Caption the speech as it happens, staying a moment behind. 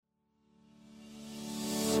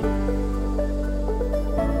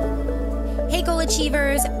Hey, goal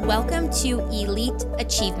achievers, welcome to Elite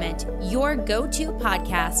Achievement, your go-to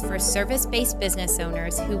podcast for service-based business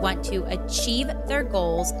owners who want to achieve their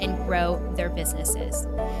goals and grow their businesses.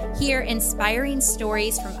 Hear inspiring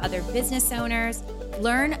stories from other business owners,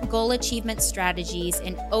 learn goal achievement strategies,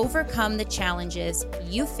 and overcome the challenges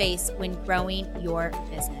you face when growing your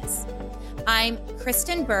business. I'm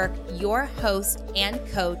Kristen Burke, your host and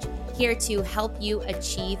coach, here to help you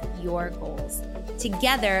achieve your goals.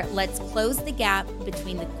 Together, let's close the gap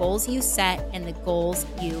between the goals you set and the goals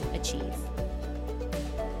you achieve.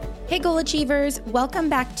 Hey, goal achievers, welcome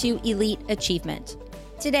back to Elite Achievement.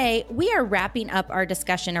 Today, we are wrapping up our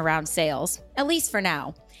discussion around sales, at least for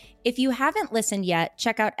now. If you haven't listened yet,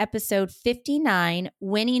 check out episode 59,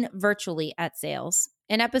 Winning Virtually at Sales,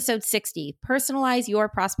 and episode 60, Personalize Your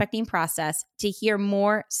Prospecting Process, to hear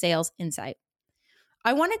more sales insight.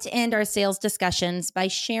 I wanted to end our sales discussions by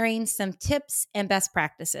sharing some tips and best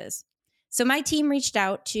practices. So my team reached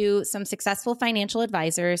out to some successful financial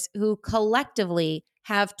advisors who collectively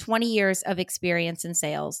have 20 years of experience in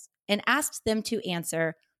sales and asked them to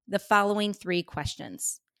answer the following 3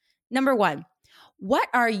 questions. Number 1, what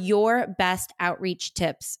are your best outreach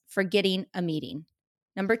tips for getting a meeting?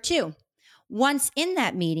 Number 2, once in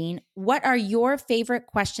that meeting, what are your favorite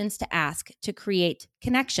questions to ask to create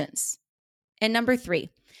connections? And number 3,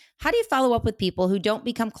 how do you follow up with people who don't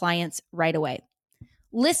become clients right away?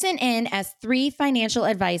 Listen in as 3 financial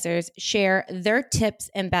advisors share their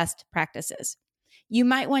tips and best practices. You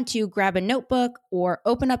might want to grab a notebook or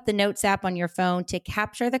open up the Notes app on your phone to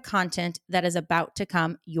capture the content that is about to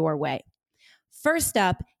come your way. First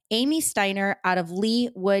up, Amy Steiner out of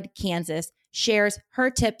Leawood, Kansas, shares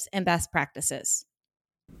her tips and best practices.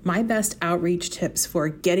 My best outreach tips for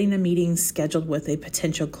getting a meeting scheduled with a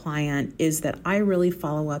potential client is that I really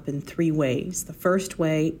follow up in 3 ways. The first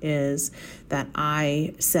way is that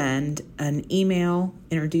I send an email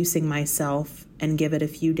introducing myself and give it a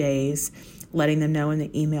few days, letting them know in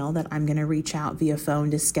the email that I'm going to reach out via phone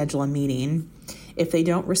to schedule a meeting. If they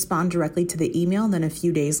don't respond directly to the email, then a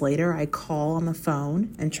few days later, I call on the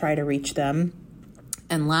phone and try to reach them.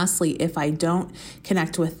 And lastly, if I don't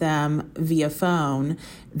connect with them via phone,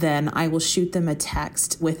 then I will shoot them a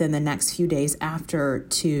text within the next few days after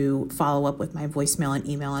to follow up with my voicemail and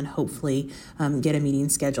email and hopefully get a meeting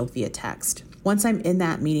scheduled via text. Once I'm in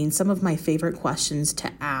that meeting, some of my favorite questions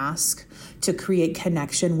to ask to create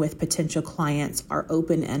connection with potential clients are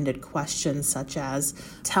open-ended questions such as,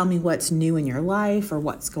 tell me what's new in your life or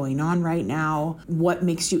what's going on right now. What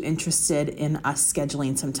makes you interested in us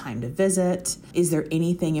scheduling some time to visit? Is there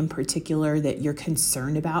anything in particular that you're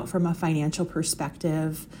concerned about from a financial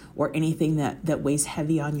perspective or anything that weighs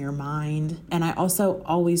heavy on your mind? And I also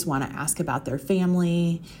always want to ask about their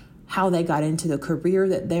family, how they got into the career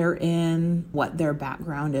that they're in, what their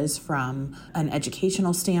background is from an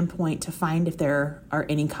educational standpoint, to find if there are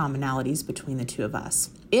any commonalities between the two of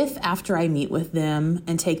us. If after I meet with them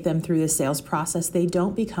and take them through the sales process, they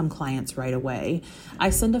don't become clients right away, I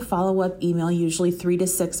send a follow-up email usually 3 to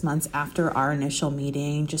 6 months after our initial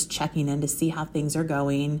meeting, just checking in to see how things are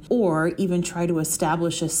going, or even try to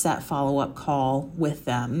establish a set follow-up call with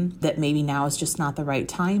them that maybe now is just not the right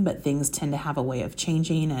time, but things tend to have a way of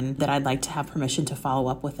changing and that I'd like to have permission to follow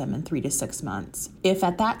up with them in 3 to 6 months. If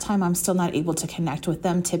at that time I'm still not able to connect with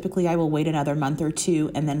them, typically I will wait another month or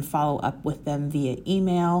 2 and then follow up with them via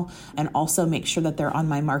email, and also make sure that they're on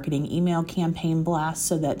my marketing email campaign blast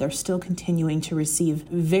so that they're still continuing to receive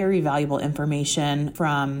very valuable information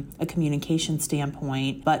from a communication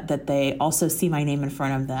standpoint, but that they also see my name in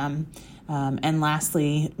front of them. And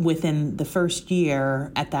lastly, within the first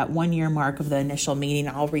year, at that 1-year mark of the initial meeting,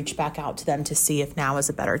 I'll reach back out to them to see if now is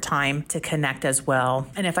a better time to connect as well.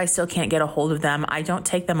 And if I still can't get a hold of them, I don't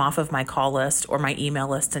take them off of my call list or my email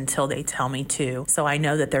list until they tell me to. So I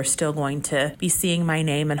know that they're still going to be seeing my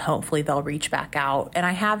name and hopefully they'll reach back out. And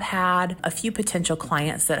I have had a few potential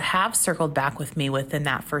clients that have circled back with me within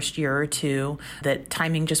that first year or 2, that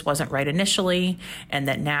timing just wasn't right initially, and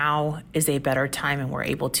that now is a better time and we're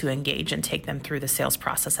able to engage and take them through the sales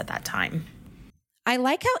process at that time. I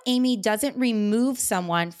like how Amy doesn't remove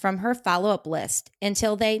someone from her follow-up list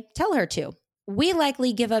until they tell her to. We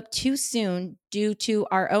likely give up too soon due to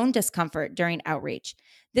our own discomfort during outreach.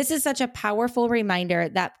 This is such a powerful reminder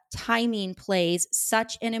that timing plays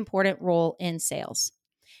such an important role in sales.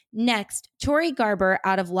 Next, Tori Garber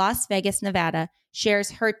out of Las Vegas, Nevada,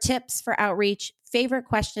 shares her tips for outreach, favorite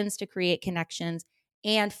questions to create connections,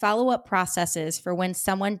 and follow-up processes for when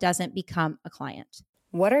someone doesn't become a client.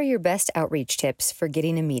 What are your best outreach tips for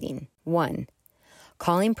getting a meeting? 1.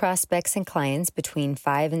 Calling prospects and clients between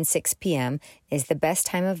 5 and 6 p.m. is the best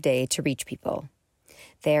time of day to reach people.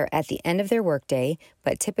 They're at the end of their workday,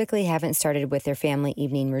 but typically haven't started with their family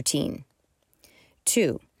evening routine.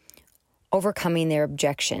 2. Overcoming their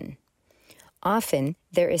objection. Often,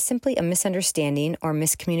 there is simply a misunderstanding or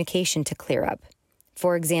miscommunication to clear up.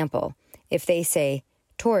 For example, if they say,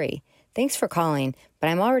 "Tori, thanks for calling, but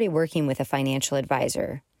I'm already working with a financial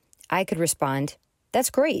advisor," I could respond,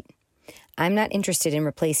 "That's great. I'm not interested in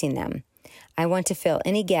replacing them. I want to fill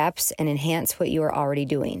any gaps and enhance what you are already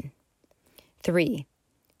doing." 3.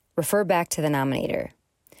 Refer back to the nominator.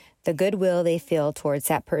 The goodwill they feel towards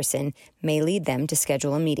that person may lead them to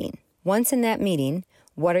schedule a meeting. Once in that meeting,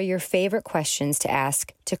 what are your favorite questions to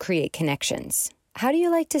ask to create connections? How do you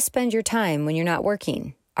like to spend your time when you're not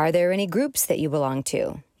working? Are there any groups that you belong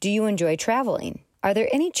to? Do you enjoy traveling? Are there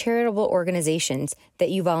any charitable organizations that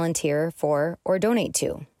you volunteer for or donate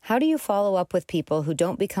to? How do you follow up with people who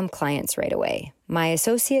don't become clients right away? My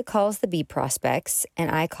associate calls the B prospects,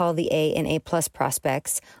 and I call the A and A+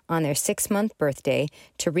 prospects on their 6-month birthday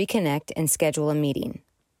to reconnect and schedule a meeting.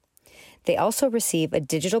 They also receive a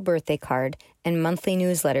digital birthday card and monthly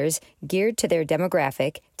newsletters geared to their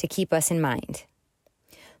demographic to keep us in mind.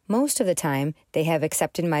 Most of the time, they have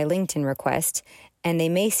accepted my LinkedIn request, and they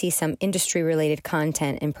may see some industry-related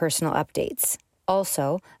content and personal updates.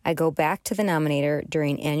 Also, I go back to the nominator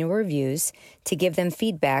during annual reviews to give them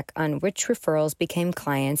feedback on which referrals became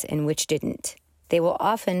clients and which didn't. They will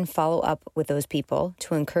often follow up with those people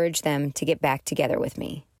to encourage them to get back together with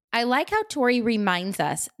me. I like how Tori reminds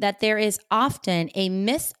us that there is often a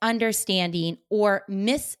misunderstanding or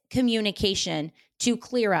miscommunication to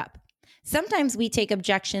clear up. Sometimes we take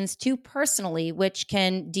objections too personally, which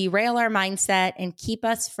can derail our mindset and keep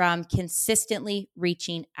us from consistently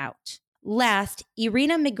reaching out. Last,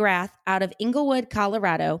 Irina McGrath out of Inglewood,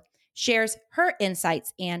 Colorado, shares her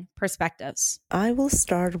insights and perspectives. I will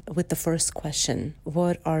start with the first question.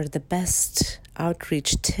 What are the best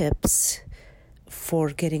outreach tips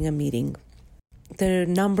for getting a meeting? The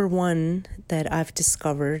number one that I've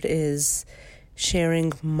discovered is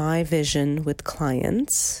sharing my vision with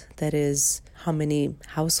clients. That is how many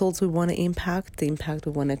households we want to impact, the impact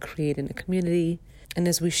we want to create in a community. And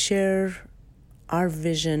as we share our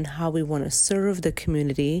vision, how we want to serve the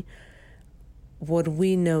community, what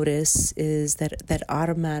we notice is that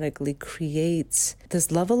automatically creates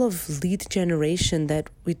this level of lead generation that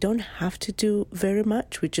we don't have to do very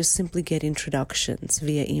much. We just simply get introductions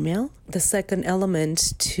via email. The second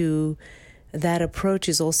element to that approach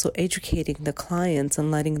is also educating the clients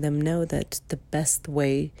and letting them know that the best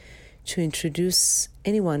way to introduce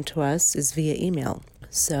anyone to us is via email.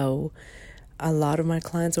 So a lot of my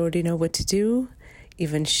clients already know what to do,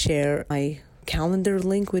 even share my calendar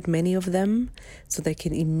link with many of them so they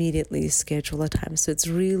can immediately schedule a time. So it's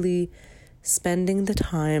really spending the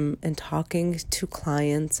time and talking to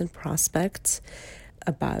clients and prospects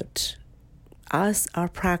about us, our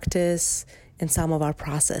practice, and some of our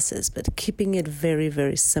processes, but keeping it very,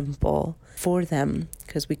 very simple for them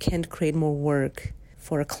because we can't create more work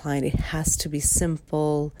for a client. It has to be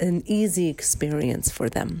simple, an easy experience for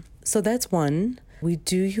them. So that's one. We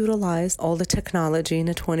do utilize all the technology in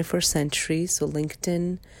the 21st century. So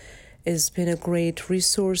LinkedIn has been a great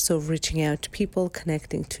resource of reaching out to people,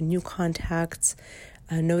 connecting to new contacts,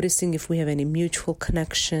 noticing if we have any mutual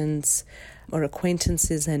connections or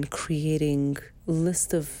acquaintances, and creating a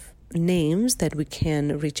list of names that we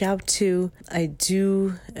can reach out to. I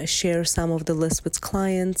do share some of the list with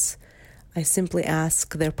clients. I simply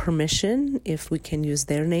ask their permission if we can use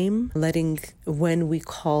their name, letting when we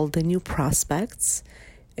call the new prospects,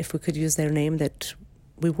 if we could use their name, that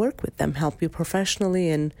we work with them, help you professionally,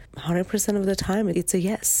 and 100% of the time it's a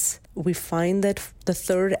yes. We find that the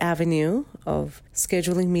third avenue of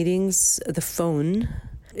scheduling meetings, the phone,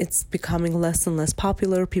 it's becoming less and less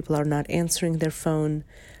popular. People are not answering their phone.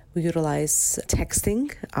 We utilize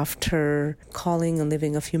texting. After calling and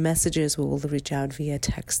leaving a few messages, we will reach out via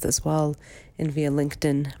text as well and via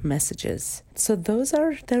LinkedIn messages. So those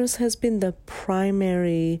has been the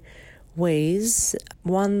primary ways.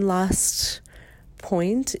 One last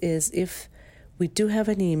point is if we do have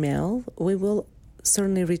an email, we will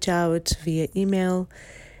certainly reach out via email.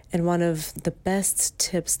 And one of the best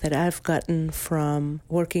tips that I've gotten from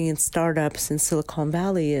working in startups in Silicon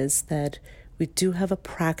Valley is that we do have a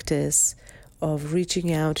practice of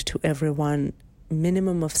reaching out to everyone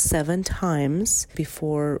minimum of 7 times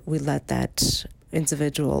before we let that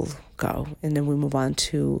individual go. And then we move on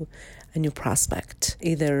to a new prospect.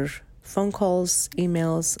 Either phone calls,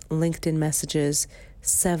 emails, LinkedIn messages,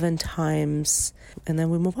 7 times, and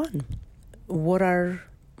then we move on. What are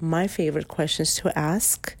my favorite questions to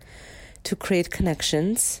ask to create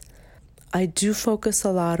connections? I do focus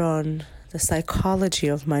a lot on the psychology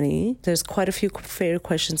of money. There's quite a few favorite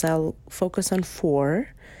questions. I'll focus on 4.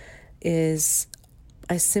 Is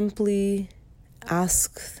I simply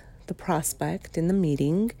ask the prospect in the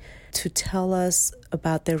meeting to tell us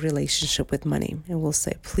about their relationship with money. And we'll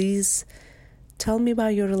say, please tell me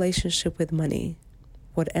about your relationship with money,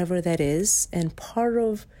 whatever that is. And part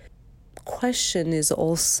of question is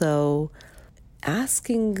also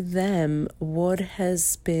asking them what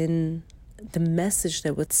has been the message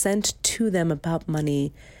that was sent to them about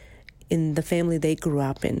money in the family they grew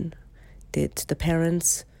up in. Did the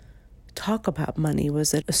parents talk about money?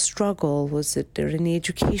 Was it a struggle? Was there any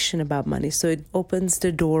education about money? So it opens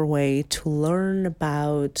the doorway to learn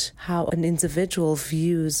about how an individual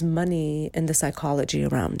views money and the psychology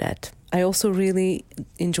around it. I also really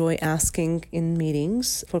enjoy asking in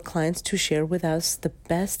meetings for clients to share with us the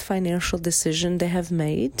best financial decision they have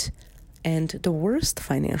made and the worst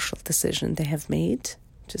financial decision they have made.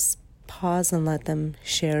 Just pause and let them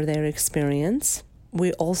share their experience.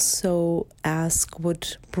 We also ask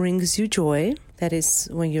what brings you joy. That is,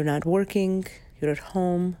 when you're not working, you're at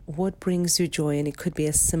home, what brings you joy? And it could be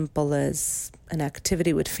as simple as an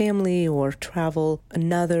activity with family or travel.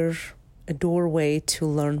 A doorway to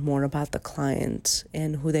learn more about the client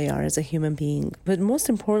and who they are as a human being. But most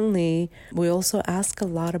importantly, we also ask a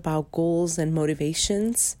lot about goals and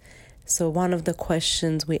motivations. So one of the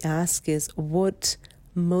questions we ask is, what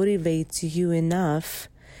motivates you enough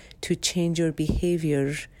to change your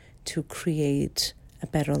behavior to create a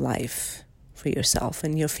better life for yourself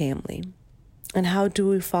and your family? And how do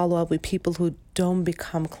we follow up with people who don't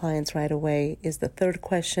become clients right away is the third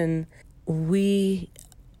question. We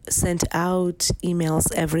sent out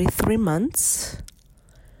emails every 3 months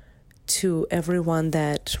to everyone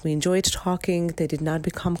that we enjoyed talking. They did not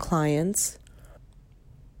become clients.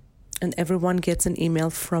 And everyone gets an email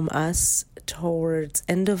from us towards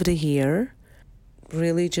end of the year,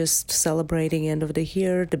 really just celebrating end of the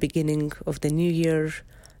year, the beginning of the new year,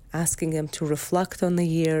 asking them to reflect on the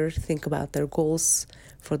year, think about their goals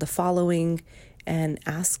for the following, and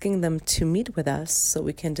asking them to meet with us so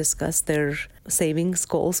we can discuss their savings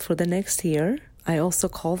goals for the next year. I also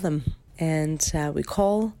call them, and we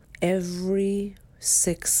call every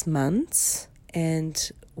 6 months,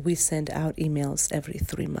 and we send out emails every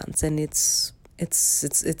 3 months. And it's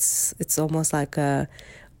almost like a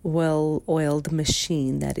well-oiled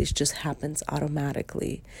machine that it just happens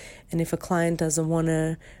automatically. And if a client doesn't want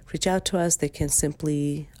to reach out to us, they can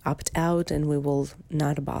simply opt out and we will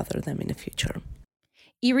not bother them in the future.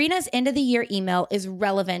 Irina's end of the year email is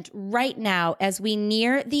relevant right now as we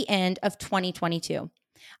near the end of 2022.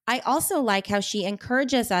 I also like how she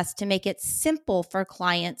encourages us to make it simple for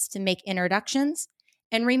clients to make introductions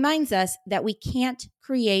and reminds us that we can't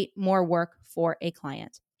create more work for a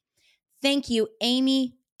client. Thank you,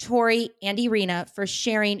 Amy, Tori, and Irina, for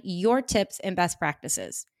sharing your tips and best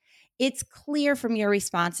practices. It's clear from your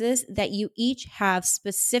responses that you each have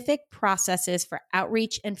specific processes for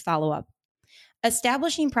outreach and follow-up.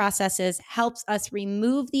 Establishing processes helps us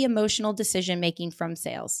remove the emotional decision-making from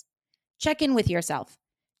sales. Check in with yourself.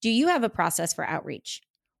 Do you have a process for outreach?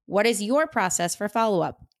 What is your process for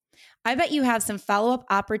follow-up? I bet you have some follow-up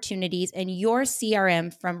opportunities in your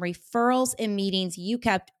CRM from referrals and meetings you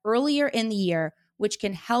kept earlier in the year, which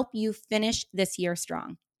can help you finish this year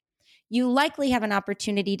strong. You likely have an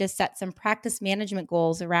opportunity to set some practice management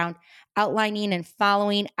goals around outlining and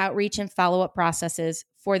following outreach and follow-up processes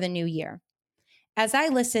for the new year. As I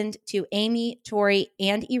listened to Amy, Tori,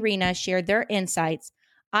 and Irina share their insights,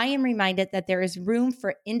 I am reminded that there is room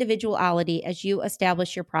for individuality as you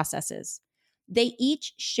establish your processes. They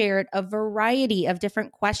each shared a variety of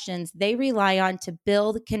different questions they rely on to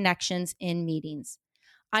build connections in meetings.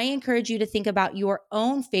 I encourage you to think about your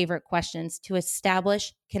own favorite questions to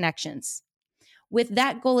establish connections. With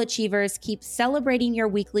that, goal achievers, keep celebrating your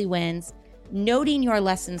weekly wins, noting your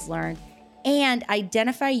lessons learned, and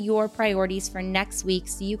identify your priorities for next week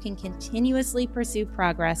so you can continuously pursue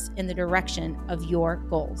progress in the direction of your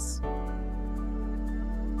goals.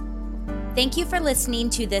 Thank you for listening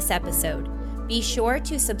to this episode. Be sure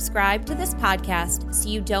to subscribe to this podcast so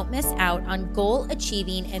you don't miss out on goal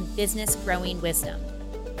achieving and business growing wisdom.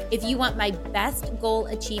 If you want my best goal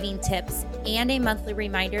achieving tips and a monthly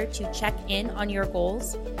reminder to check in on your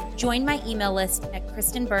goals, join my email list at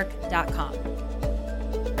kristenburke.com.